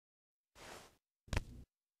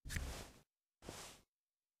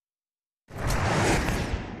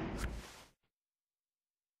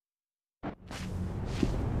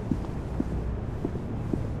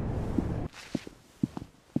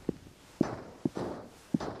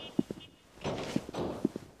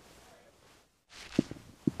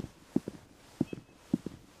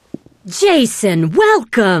Jason,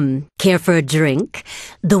 welcome! Care for a drink?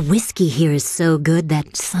 The whiskey here is so good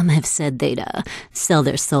that some have said they'd, sell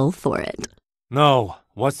their soul for it. No.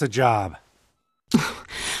 What's the job?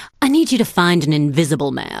 I need you to find an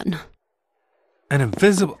invisible man. An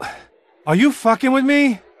invisible... Are you fucking with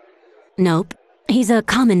me? Nope. He's a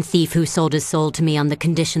common thief who sold his soul to me on the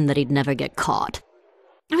condition that he'd never get caught.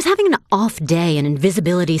 I was having an off day and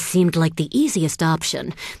invisibility seemed like the easiest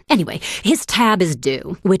option. Anyway, his tab is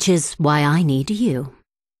due, which is why I need you.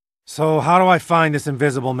 So how do I find this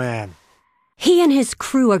invisible man? He and his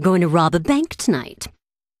crew are going to rob a bank tonight.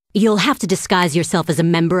 You'll have to disguise yourself as a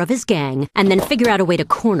member of his gang and then figure out a way to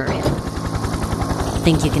corner him.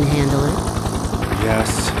 Think you can handle it?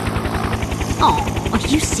 Yes. Oh,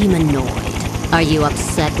 you seem annoyed. Are you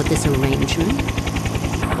upset with this arrangement?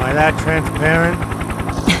 Am I that transparent?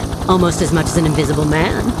 Almost as much as an invisible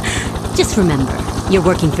man. Just remember, you're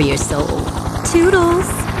working for your soul. Toodles!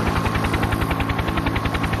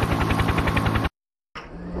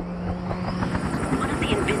 One of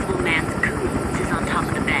the invisible man's goons is on top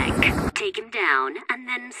of the bank. Take him down, and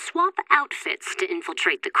then swap outfits to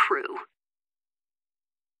infiltrate the crew.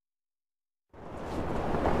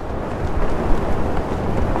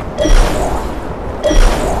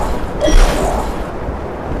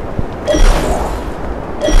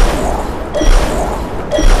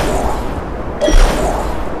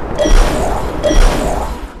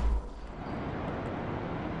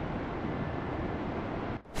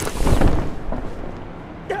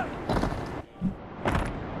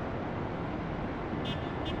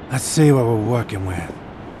 Let's see what we're working with.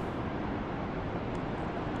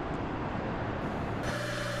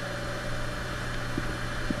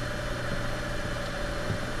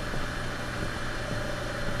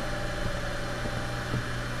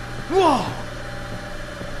 Whoa!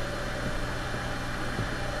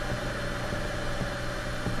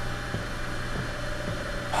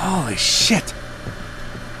 Holy shit!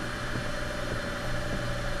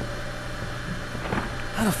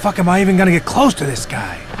 How the fuck am I even gonna get close to this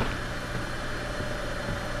guy?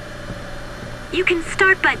 You can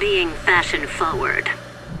start by being fashion-forward.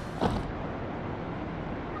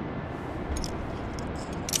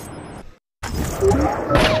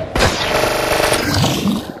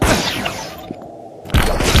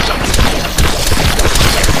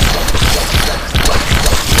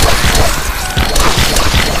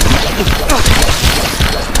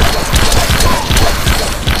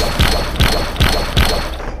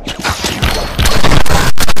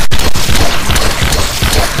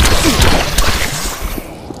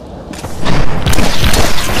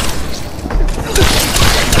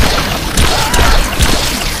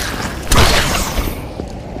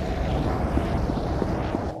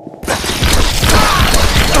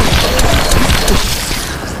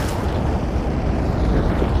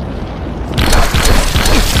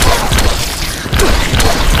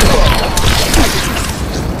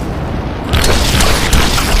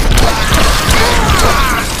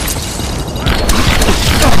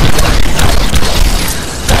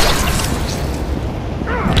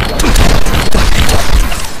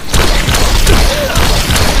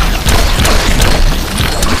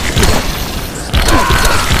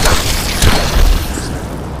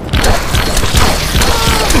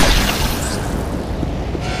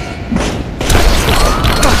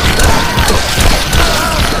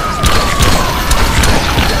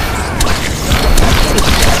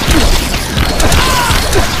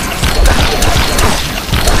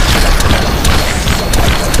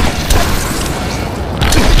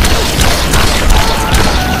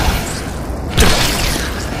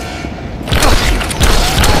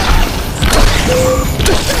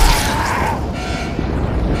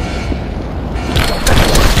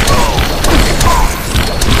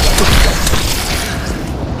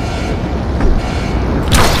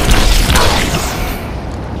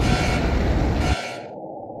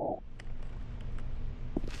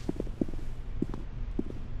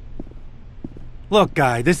 Look,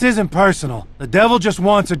 guy, this isn't personal. The devil just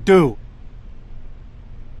wants a due.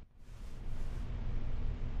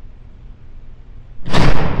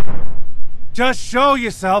 Just show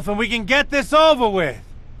yourself and we can get this over with.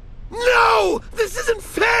 No! This isn't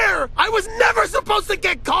fair! I was never supposed to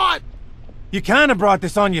get caught! You kinda brought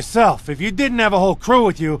this on yourself. If you didn't have a whole crew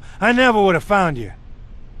with you, I never would have found you.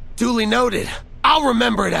 Duly noted. I'll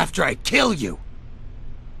remember it after I kill you.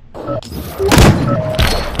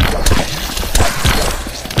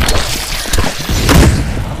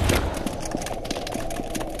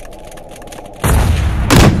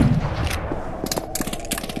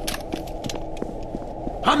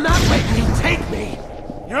 I'm not letting you take me!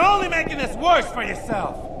 You're only making this worse for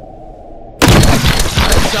yourself!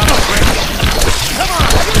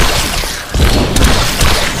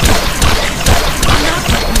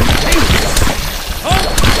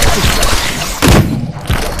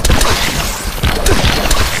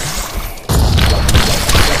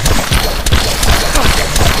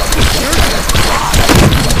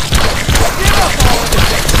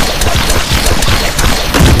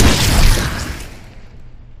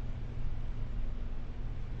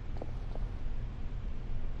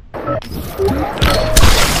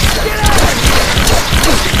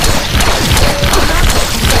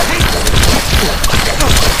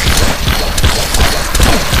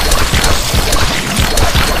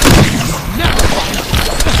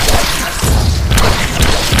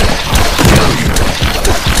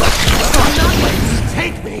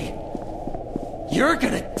 You're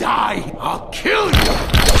gonna die! I'll kill you!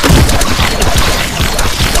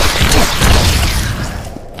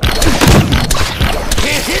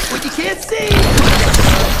 Can't hit what you can't see!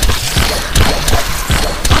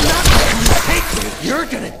 I'm not letting you take me! You're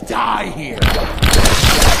gonna die here!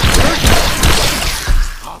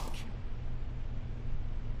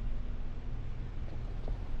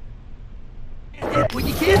 Can't hit what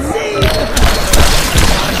you can't see!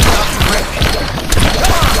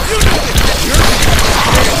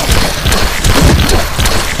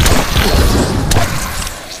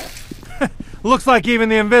 Looks like even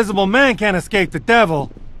the Invisible Man can't escape the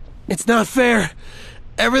devil. It's not fair.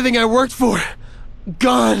 Everything I worked for,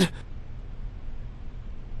 gone.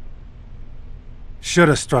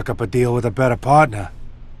 Should've struck up a deal with a better partner.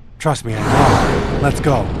 Trust me, I know. Let's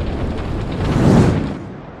go.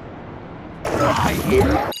 I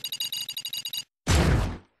hear.